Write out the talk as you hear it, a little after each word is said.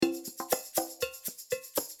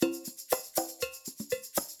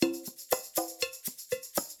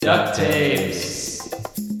Duct tapes.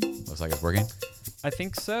 Looks like it's working. I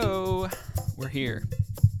think so. We're here.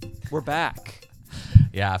 We're back.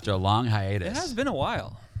 Yeah, after a long It hiatus. has been a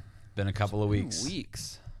while. Been a couple of weeks.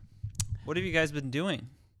 Weeks. What have you guys been doing?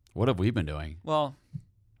 What have we been doing? Well,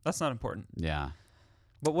 that's not important. Yeah.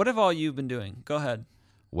 But what have all you been doing? Go ahead.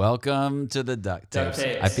 Welcome to the Duct Duct Tapes.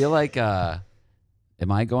 Tapes. I feel like, am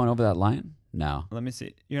I going over that line? No. Let me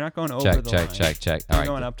see. You're not going over Check, the check, line. check, check. You're All right.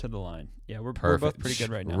 going up to the line. Yeah, we're Perfect. both pretty good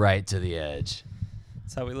right now. Right to the edge.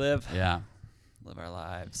 That's how we live. Yeah. Live our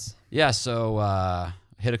lives. Yeah, so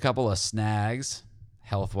hit a couple of snags.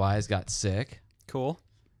 Health-wise, got sick. Cool.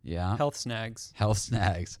 Yeah. Health snags. Health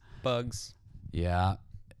snags. Bugs. Yeah.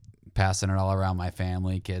 Passing it all around my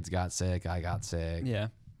family. Kids got sick. I got sick. Yeah.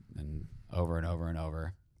 And over and over and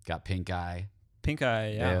over. Got pink eye. Pink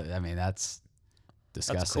eye. Yeah. I mean, that's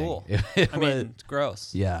disgusting. cool. It I was- mean, it's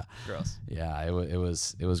gross. yeah. Gross. Yeah, it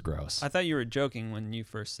was gross. I thought you were joking when you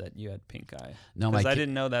first said you had pink eye. No, Because my I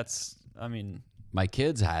didn't know that's, I mean, my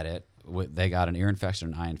kids had it. They got an ear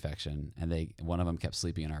infection and eye infection, and one of them kept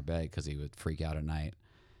sleeping in our bed because he would freak out at night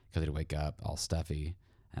because he'd wake up all stuffy,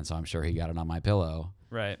 and so I'm sure he got it on my pillow,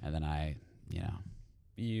 right. and then I,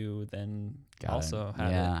 You then got also it.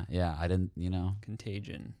 had it. Yeah, I didn't,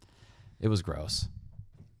 Contagion. it was gross,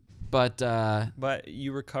 but But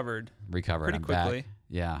you recovered, recovered. pretty I'm quickly. back.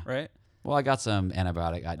 Yeah. right? Well, I got some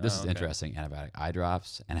antibiotic. This is okay. interesting. Antibiotic eye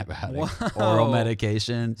drops, antibiotic Whoa. oral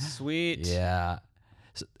medication. Sweet. Yeah.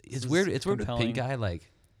 So it's is weird. It's weird with compelling. pink eye.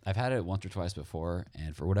 Like I've had it once or twice before,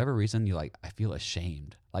 and for whatever reason, I feel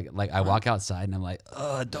ashamed. Like I walk outside and I'm like,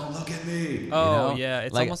 don't look at me. Oh, yeah.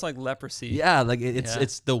 It's Like, almost like leprosy. yeah. Like it's Yeah.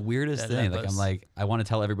 it's the weirdest Yeah, thing. Like lepers. I'm like I want to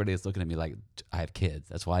tell everybody that's looking at me like I have kids.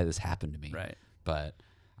 That's why this happened to me. Right. But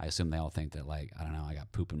I assume they all think that like I don't know I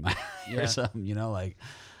got poop in my eye Yeah. or something. Like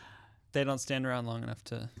They don't stand around long enough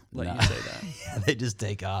to let No. you say that. yeah, they just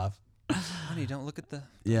take off. Honey, don't look at the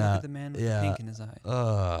Yeah, look at the man with yeah. pink in his eye.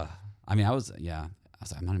 I mean, I was like,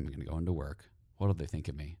 I'm not even going to go into work. What do they think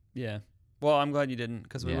of me? Yeah. Well, I'm glad you didn't,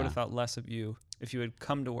 because we Yeah. would have thought less of you if you had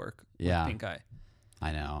come to work Yeah. with pink eye.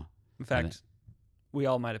 I know. In fact, we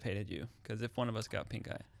all might have hated you, because if one of us got pink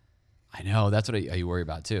eye. I know. That's what you worry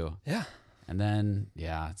about too. Yeah. And then,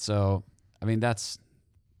 yeah. So, I mean, that's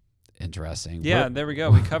interesting. Yeah, there we go.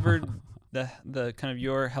 We covered the kind of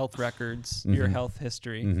your health records, your Mhm. health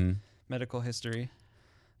history, Mm-hmm. medical history.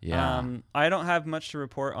 Yeah. I don't have much to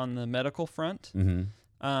report on the medical front.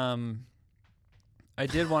 Mm-hmm. I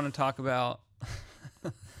did want to talk about.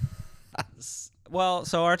 Well,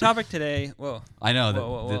 so our topic today. Whoa. I know.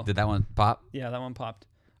 Whoa. Did that one pop? Yeah, that one popped.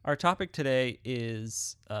 Our topic today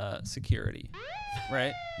is security,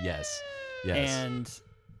 right? Yes. And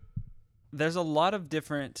there's a lot of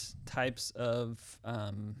different types of.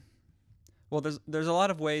 There's a lot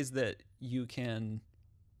of ways that you can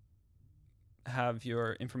have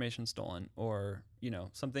your information stolen, or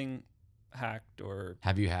something hacked, or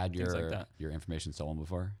Have you had things like that. your information stolen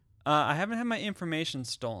before? I haven't had my information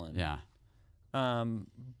stolen. Yeah.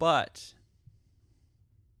 But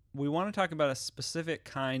we want to talk about a specific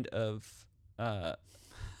kind of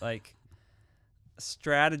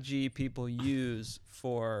strategy people use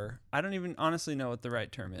for, I don't even honestly know what the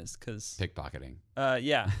right term is, because Pickpocketing.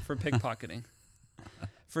 for pickpocketing,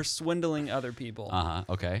 for swindling other people.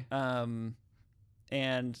 Okay.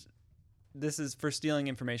 And this is for stealing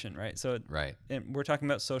information, right? So Right. and we're talking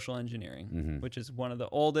about social engineering, Mhm. which is one of the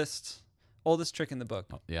oldest trick in the book,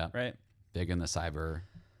 Yeah. right? Big in the cyber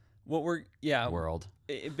What we're world.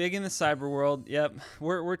 big in the cyber world. Yep,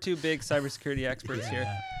 we're two big cybersecurity experts here.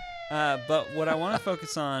 But what I want to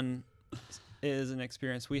focus on is an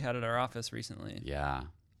experience we had at our office recently. Yeah.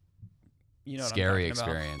 You know, what Scary I'm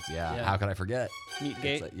talking experience. Yeah. Yeah. How could I forget? about. It's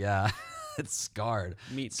Meatgate. like- yeah. It's scarred.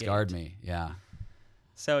 Meatgate. Scarred me. Yeah.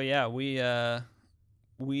 So yeah, we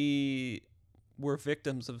were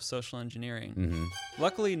victims of social engineering. Mm-hmm.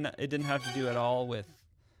 Luckily, it didn't have to do at all with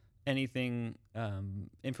anything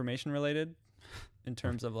information related, in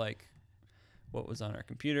terms of like what was on our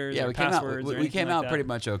computers, Yeah, or we came out. passwords, or We anything came like out that. pretty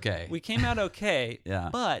much okay. We came out okay. Yeah.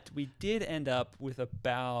 But we did end up with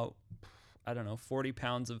about 40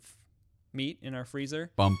 pounds of meat in our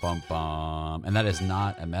freezer. Bum bum bum. And that is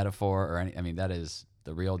not a metaphor or any. I mean, that is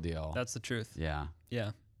the real deal. That's the truth. Yeah.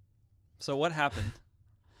 Yeah. So what happened?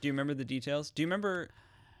 Do you remember the details? Do you remember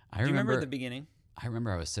I the beginning? I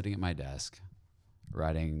remember I was sitting at my desk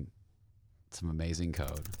writing some amazing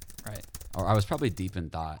code. Right. Or I was probably deep in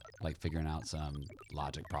thought, like figuring out some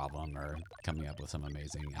logic problem or coming up with some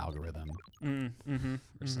amazing algorithm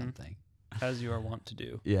or something. As you are wont to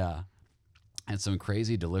do. Yeah. And some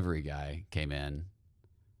crazy delivery guy came in,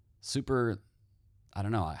 super I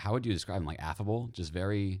don't know, how would you describe him? Like affable, just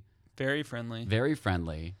very, Very friendly. very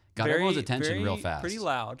friendly. Got everyone's attention real fast. Pretty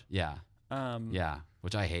loud. Yeah. Yeah,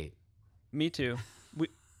 which I hate. Me too.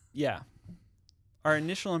 Yeah. Our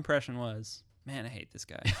initial impression was, man, I hate this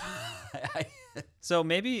guy. So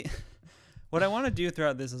maybe what I want to do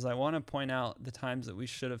throughout this is I want to point out the times that we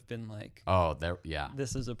should have been like, Oh, there. Yeah.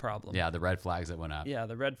 this is a problem. Yeah, the red flags that went up. Yeah,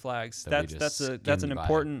 the red flags. That we That's just an skimmed by.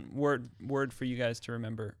 important word for you guys to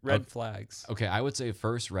remember. Red flags. Okay, I would say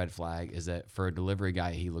first red flag is that for a delivery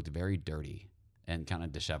guy, he looked very dirty and kind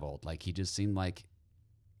of disheveled. Like he just seemed like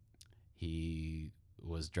he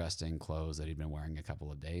was dressed in clothes that he'd been wearing a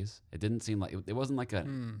couple of days. It didn't seem like it wasn't like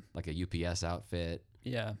a UPS outfit.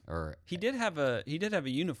 Yeah. Or He did have a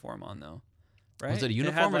uniform on though, right? was it a had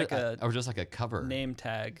uniform like or just like a cover? name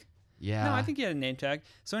tag. Yeah. No, I think he had a name tag.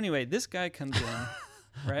 So anyway, this guy comes in,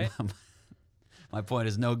 right? My point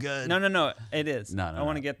is no good. No, it is. No, I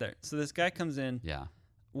want to get there. So this guy comes in Yeah.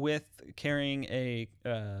 with carrying a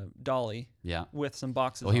dolly Yeah. with some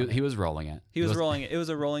boxes. Well, on it. he was rolling it. He was rolling it. It was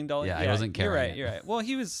a rolling dolly. Yeah, he wasn't carrying it. You're right. Well,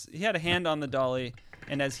 he had a hand on the dolly,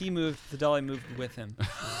 and as he moved, the dolly moved with him.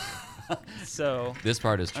 So This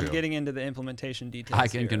part is true. I'm getting into the implementation details. I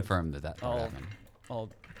can here. confirm that part I'll, happened. I'll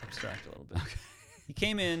abstract a little bit. He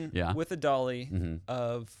came in Yeah. with a dolly Mhm.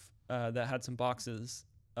 of that had some boxes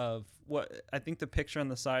of what I think the picture on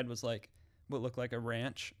the side was like what looked like a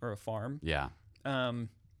ranch or a farm. Yeah.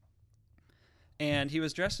 And he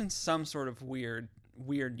was dressed in some sort of weird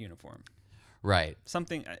uniform. Right.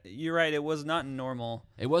 Something. You're right. It was not normal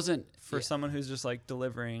It wasn't for someone who's just like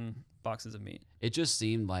delivering boxes of meat. It just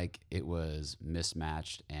seemed like it was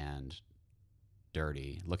mismatched and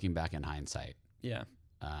dirty. Looking back in hindsight. Yeah.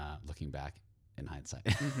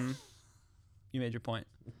 Mm-hmm. You made your point.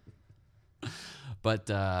 But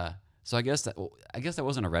so I guess that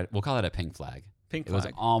wasn't a red. We'll call it a pink flag. Pink It flag.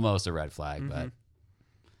 was almost a red flag, but Mhm.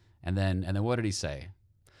 and then what did he say?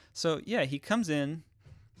 So yeah, he comes in,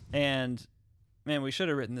 and man, we should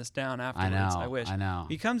have written this down afterwards. I wish. I know.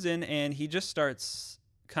 He comes in and he just starts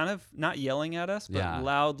kind of not yelling at us, but Yeah.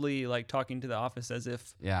 loudly like talking to the office as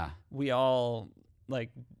if Yeah. we all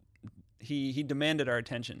like he demanded our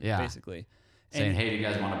attention, Yeah. basically. Saying, And- hey, do you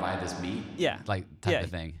guys want to buy this meat? Yeah. Like type of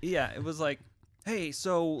thing. Yeah, it was like, hey,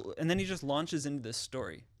 so, and then he just launches into this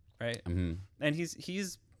story, right? Mm-hmm. And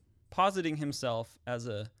he's positing himself as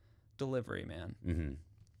a delivery man. Mm-hmm.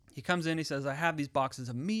 He comes in, he says, I have these boxes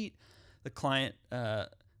of meat. The client,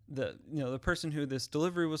 the person who this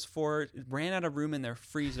delivery was for ran out of room in their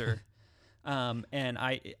freezer. And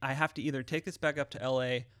I have to either take this back up to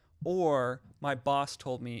LA, or my boss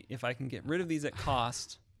told me if I can get rid of these at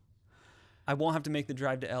cost, I won't have to make the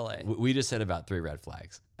drive to LA. We just said about 3 red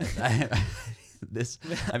flags.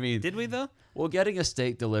 Did we though? Well, getting a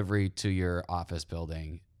steak delivery to your office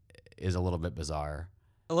building is a little bit bizarre.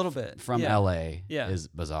 A little bit. From Yeah. LA Yeah. is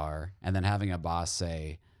bizarre. And then having a boss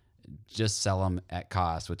say, just sell them at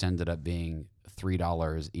cost, which ended up being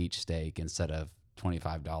 $3 each steak instead of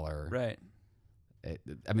 $25. Right.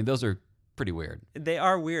 Those are pretty weird. They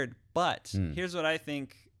are weird, but Hmm. here's what I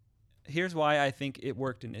think. Here's why I think it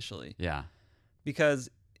worked initially. Yeah. Because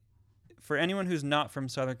for anyone who's not from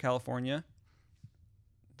Southern California,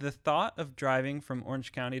 the thought of driving from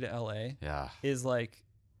Orange County to LA Yeah. is like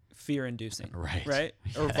fear-inducing, Right. Right?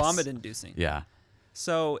 Or Yes. vomit-inducing. Yeah.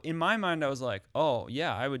 So in my mind, I was like, oh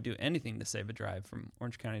yeah, I would do anything to save a drive from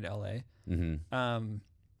Orange County to LA. Mm-hmm.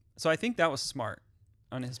 So I think that was smart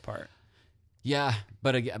on his part. Yeah.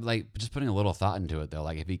 But again, like just putting a little thought into it though,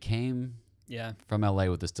 like if he came Yeah. from LA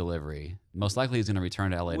with this delivery, most likely he's going to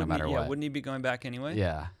return to LA no matter what. Wouldn't he be going back anyway?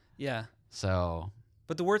 Yeah. Yeah. So,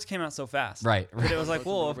 But the words came out so fast. right. But it was like,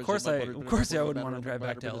 well, of course I wouldn't want to drive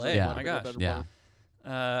back to LA. Yeah. Oh my gosh.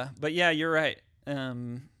 Yeah. But yeah, you're right.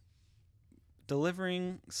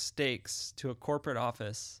 Delivering steaks to a corporate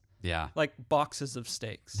office, Yeah. like boxes of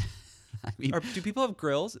steaks. I mean, Or do people have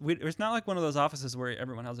grills? It's not like one of those offices where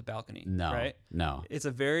everyone has a balcony. no. Right? No. It's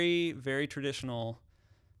a very, very traditional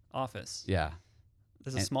office. Yeah.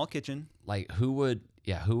 There's a small kitchen. Like who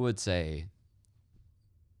would say,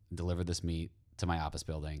 deliver this meat to my office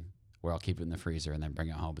building where I'll keep it in the freezer and then bring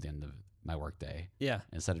it home at the end of my work day Yeah.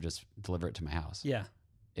 instead of just deliver it to my house? Yeah.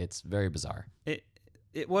 It's very bizarre.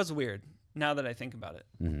 It was weird now that I think about it.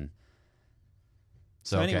 Mm-hmm.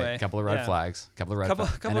 So anyway, a couple of red yeah. flags, couple of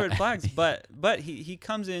red flags, but he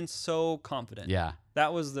comes in so confident. Yeah.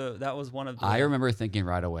 That was one of the I remember thinking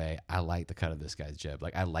right away, I like the cut of this guy's jib.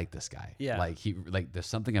 Like I like this guy. Yeah. Like there's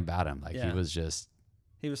something about him. Like Yeah. he was just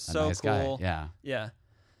he was a so nice cool. guy. Yeah. Yeah.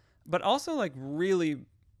 But also like really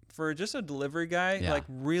for just a delivery guy, Yeah. like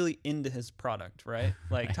really into his product, right?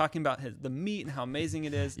 Like Right. talking about the meat and how amazing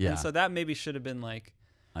it is. Yeah. And so that maybe should have been like,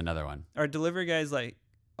 Another one. are delivery guys like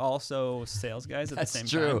also sales guys at That's the same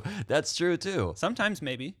true. time? That's true too. Sometimes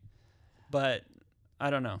maybe, but I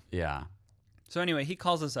don't know. Yeah. So anyway, he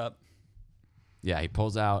calls us up. Yeah. He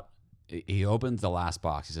pulls out. He opens the last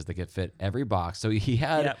box. He says they could fit every box. So he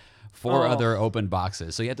had Yep. 4 Oh. other open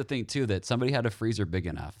boxes. So you have to think too that somebody had a freezer big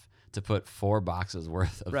enough to put 4 boxes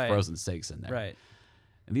worth of Right. frozen steaks in there. Right.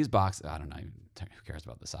 And these boxes, I don't know, who cares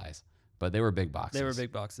about the size, but they were big boxes. They were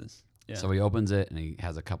big boxes. Yeah. So he opens it and he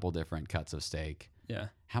has a couple different cuts of steak. Yeah.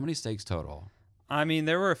 How many steaks total? I mean,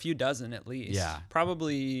 there were a few dozen at least. Yeah.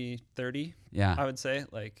 Probably 30, Yeah. I would say.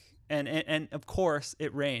 Like, and of course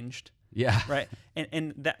it ranged, Yeah. right?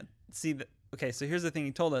 and that, see, okay, so here's the thing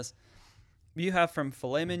he told us. You have from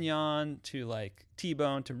filet mignon to like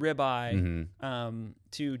T-bone to ribeye,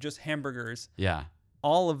 to just hamburgers. Yeah.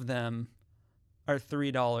 All of them are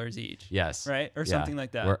 $3 each. Yes. Right? Or Yeah. something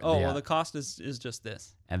like that. We're- Oh, yeah. well, the cost is just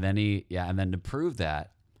this. And then and then to prove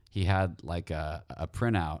that, he had like a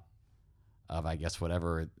printout of, I guess,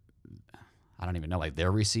 whatever, I don't even know, like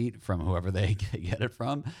their receipt from whoever they get it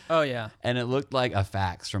from. Oh, yeah. And it looked like a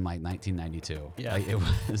fax from like 1992. Yeah. Like it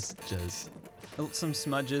was just, Some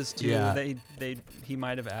smudges too. Yeah. He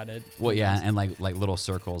might have added. well, yeah. And like little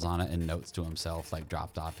circles on it and notes to himself, like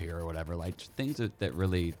dropped off here or whatever, like things that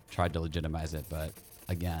really tried to legitimize it. But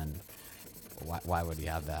again, why would he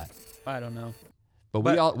have that? I don't know.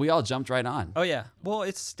 But we all jumped right on. Oh yeah. Well,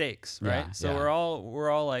 it's steaks, right? Yeah, So yeah. we're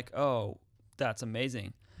all like, oh, that's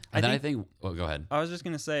amazing. And then I think, well, go ahead. I was just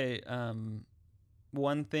gonna say,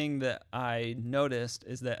 one thing that I noticed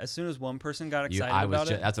is that as soon as one person got excited about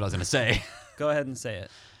it, That's what I was gonna say. go ahead and say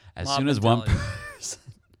it. As Mob soon as one mentality. person,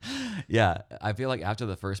 yeah, I feel like after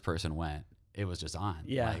the first person went, it was just on.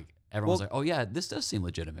 Yeah. Like everyone was Well- like, "Oh yeah, this does seem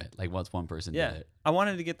legitimate." Like once one person Yeah. did it. I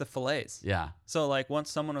wanted to get the fillets. Yeah. So like once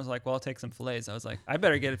someone was like, "Well, I'll take some fillets," I was like, "I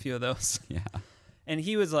better get a few of those." Yeah. And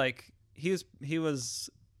he was like, he was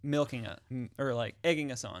milking it or like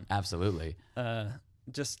egging us on, Absolutely.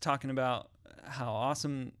 just talking about how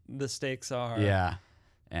awesome the steaks are. Yeah.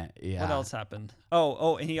 And, yeah. What else happened?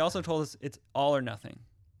 Oh, and he also told us it's all or nothing.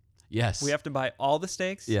 Yes. We have to buy all the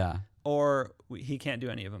steaks, Yeah. or he can't do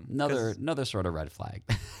any of them. 'Cause Another sort of red flag.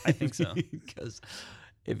 I think so. Because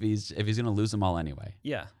if he's gonna lose them all anyway.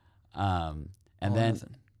 Yeah. And All or then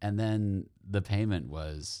nothing. and then the payment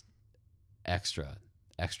was extra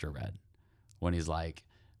red when he's like,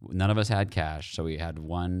 none of us had cash, so we had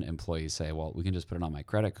one employee say, well, we can just put it on my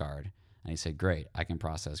credit card. And he said, great, I can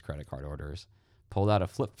process credit card orders. Pulled out a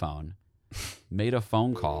flip phone, made a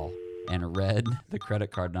phone call, and read the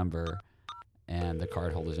credit card number and the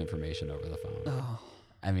cardholder's information over the phone. Oh.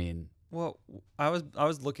 I mean, Well, I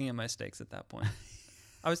was looking at my steaks at that point.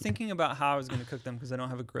 I was thinking about how I was going to cook them because I don't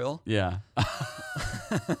have a grill. yeah.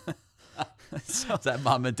 So, It's that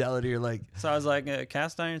mom mentality. You're like, so I was like, a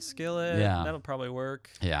cast iron skillet. Yeah. That'll probably work.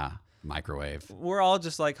 yeah, microwave. We're all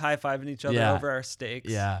just like high fiving each other Yeah. over our steaks.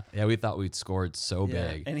 Yeah, we thought we'd scored so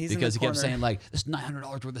Yeah, big, and he's in because the he kept corner. saying like, "This $900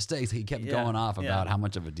 worth of steaks." He kept Yeah, going off yeah. about how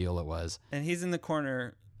much of a deal it was. And he's in the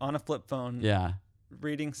corner on a flip phone, Yeah,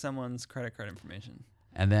 reading someone's credit card information.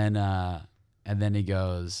 and then he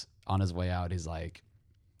goes on his way out. He's like,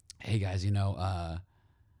 "Hey guys,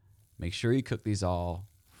 make sure you cook these all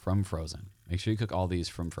from frozen. Make sure you cook all these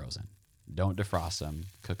from frozen. Don't defrost them.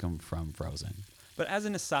 Cook them from frozen." But as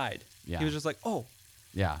an aside, Yeah. he was just like, oh,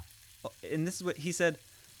 Yeah. and this is what he said.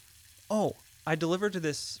 Oh, I deliver to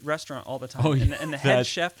this restaurant all the time. Oh, yeah, and the head that's-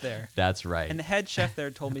 chef there. That's right. And the head chef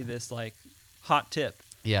there told me this like hot tip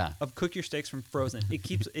yeah. of cook your steaks from frozen.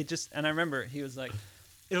 And I remember he was like,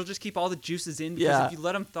 it'll just keep all the juices in because Yeah. if you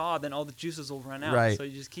let them thaw, then all the juices will run out. Right. So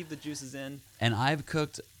you just keep the juices in. And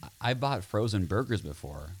I bought frozen burgers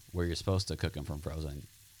before where you're supposed to cook them from frozen.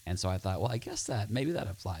 And so I thought, well, I guess maybe that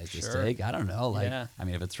applies to Sure. steak. I don't know. Like, Yeah. I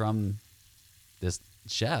mean, if it's from this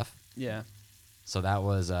chef. Yeah. So that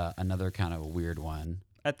was another kind of weird one.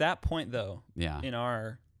 At that point, though, Yeah. in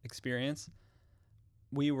our experience,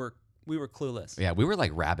 we were clueless. Yeah. We were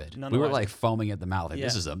like rabid. None We the were wiser. like foaming at the mouth. Like, Yeah.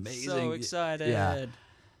 this is amazing. So excited. Yeah.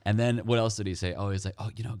 And then what else did he say? Oh, he's like, oh,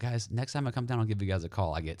 guys, next time I come down, I'll give you guys a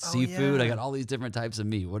call. I get Oh, seafood. I yeah. got all these different types of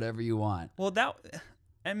meat, whatever you want. Well,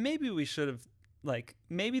 and maybe we should have,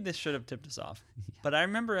 maybe this should have tipped us off. But I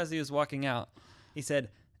remember as he was walking out, he said,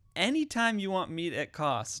 anytime you want meat at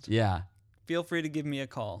cost, Yeah. feel free to give me a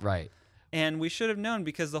call. Right. And we should have known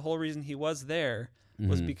because the whole reason he was there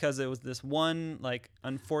was Mhm. because it was this one,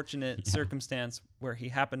 unfortunate circumstance where he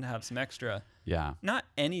happened to have some extra. Yeah. Not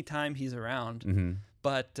any time he's around, Mm-hmm.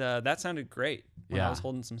 But that sounded great when I Yeah. was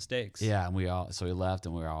holding some stakes. Yeah, and we left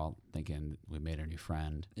and we were all thinking we made a new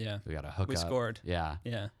friend. Yeah. We got a hookup. We scored. Yeah.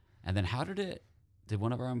 Yeah. And then did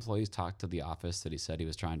one of our employees talk to the office that he said he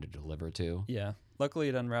was trying to deliver to? Yeah. Luckily,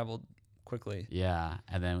 it unraveled quickly. Yeah.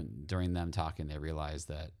 And then during them talking, they realized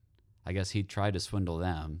that I guess he tried to swindle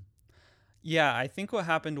them. Yeah. I think what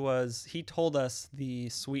happened was he told us the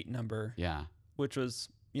suite number, Yeah. which was,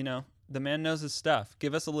 the man knows his stuff.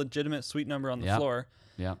 Give us a legitimate suite number on the Yep. floor.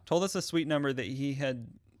 Yeah. Told us a suite number that he had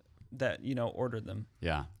ordered them.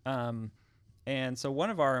 Yeah. And so one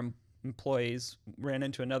of our employees ran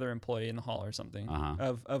into another employee in the hall or something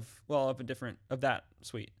Uh-huh. of that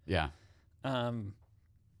suite. Yeah.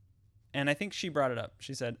 And I think she brought it up.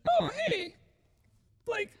 She said, "Oh, hey,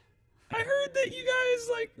 like, I heard that you guys,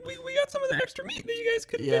 like, we got some of the extra meat that you guys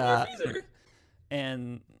couldn't get in your freezer."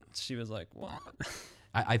 And she was like, "What?"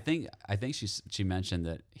 I think she mentioned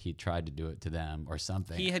that he tried to do it to them or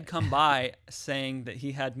something. He had come by saying that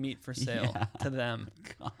he had meat for sale Yeah. to them.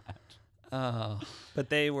 God. But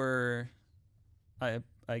they were, I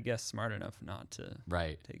guess, smart enough not to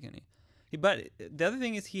Right. take any. But the other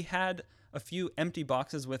thing is he had a few empty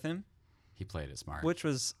boxes with him, He played it smart. which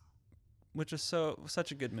was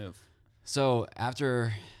such a good move. So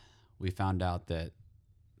after we found out that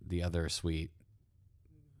the other suite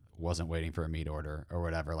wasn't waiting for a meat order or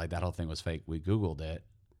whatever, like that whole thing was fake, we Googled it,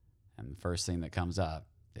 and the first thing that comes up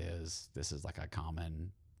is this is like a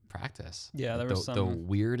common practice. Yeah, there the, was the some.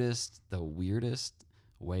 weirdest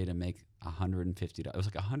way to make $150. It was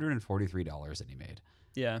like $143 that he made,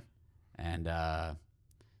 Yeah, and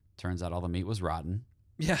turns out all the meat was rotten.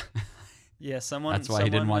 yeah, yeah. That's why he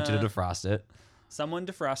didn't want you to defrost it. Someone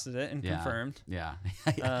defrosted it and Yeah. confirmed, Yeah,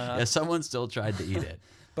 yeah. Someone still tried to eat it.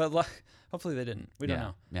 but hopefully they didn't. We don't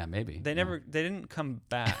know. Yeah, maybe. They Yeah. They didn't come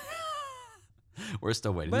back. We're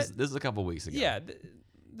still waiting. But- This is a couple weeks ago. Yeah,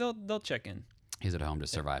 they'll check in. He's at home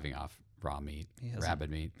just surviving off raw meat, He hasn't- rabbit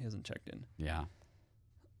meat. He hasn't checked in. Yeah.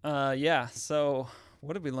 Yeah. So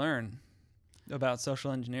what did we learn about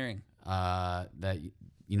social engineering? That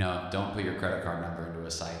don't put your credit card number into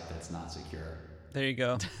a site that's not secure. There you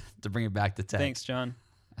go. To bring it back to tech. Thanks, John.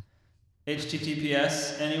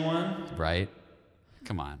 HTTPS, anyone? Right?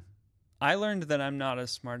 Come on. I learned that I'm not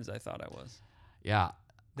as smart as I thought I was. Yeah.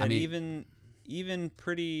 That I mean, even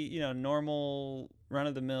pretty, normal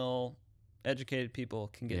run-of-the-mill educated people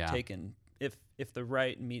can get Yeah. taken if the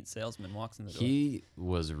right meat salesman walks in the door. he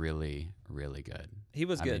was really, really good. He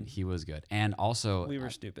was I good. mean, he was good. And also We were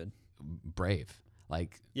stupid. brave.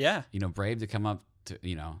 Like, Yeah. brave to come up to,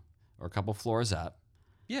 or a couple floors up.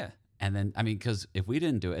 Yeah. And then, I mean, because if we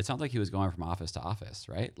didn't do it, it sounds like he was going from office to office,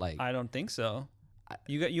 right? Like, I don't think so.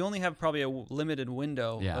 You only have probably a limited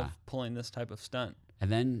window Yeah. of pulling this type of stunt.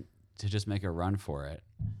 and then to just make a run for it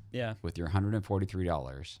Yeah. with your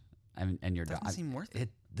 $143, and your Doesn't seem worth it. It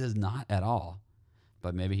does not at all.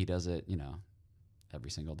 But maybe he does it, every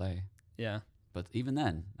single day. Yeah. But even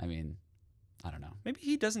then, I mean, I don't know. Maybe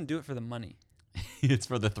he doesn't do it for the money. It's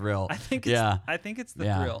for the thrill. I think it's the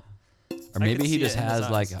Yeah. thrill. Or maybe could he see just it in his has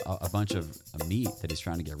like eyes. a bunch of meat that he's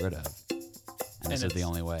trying to get rid of. And this is the it's-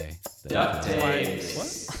 only way. that Duct he can- tape. What?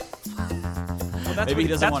 Well, that's Maybe what he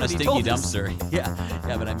doesn't that's want a what he stinky told us. dumpster.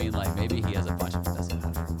 Yeah, but I mean, like, maybe he has a bunch of it. Doesn't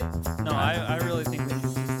matter. No, I really think that he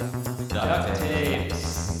used that one. Duct tape.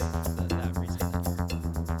 That reason.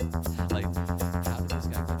 Like, how did this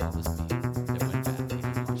guy get all this meat that went bad? He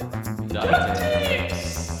didn't watch it. Duct tape.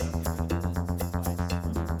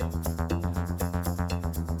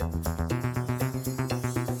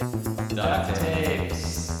 Duct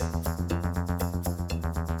tapes.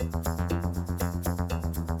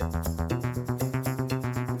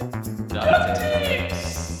 Duct tapes.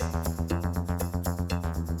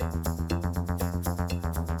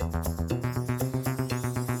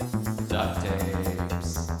 Duct tapes.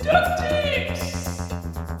 Duct tapes.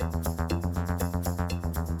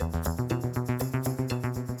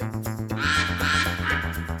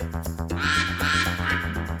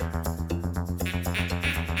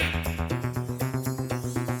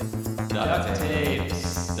 Duct tapes.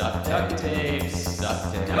 Duct tapes. Duct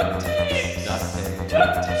tapes. Duct tapes.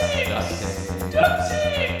 Duct tapes. Duct tapes. Duct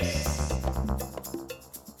tapes.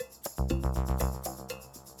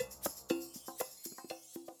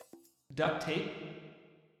 Duct tape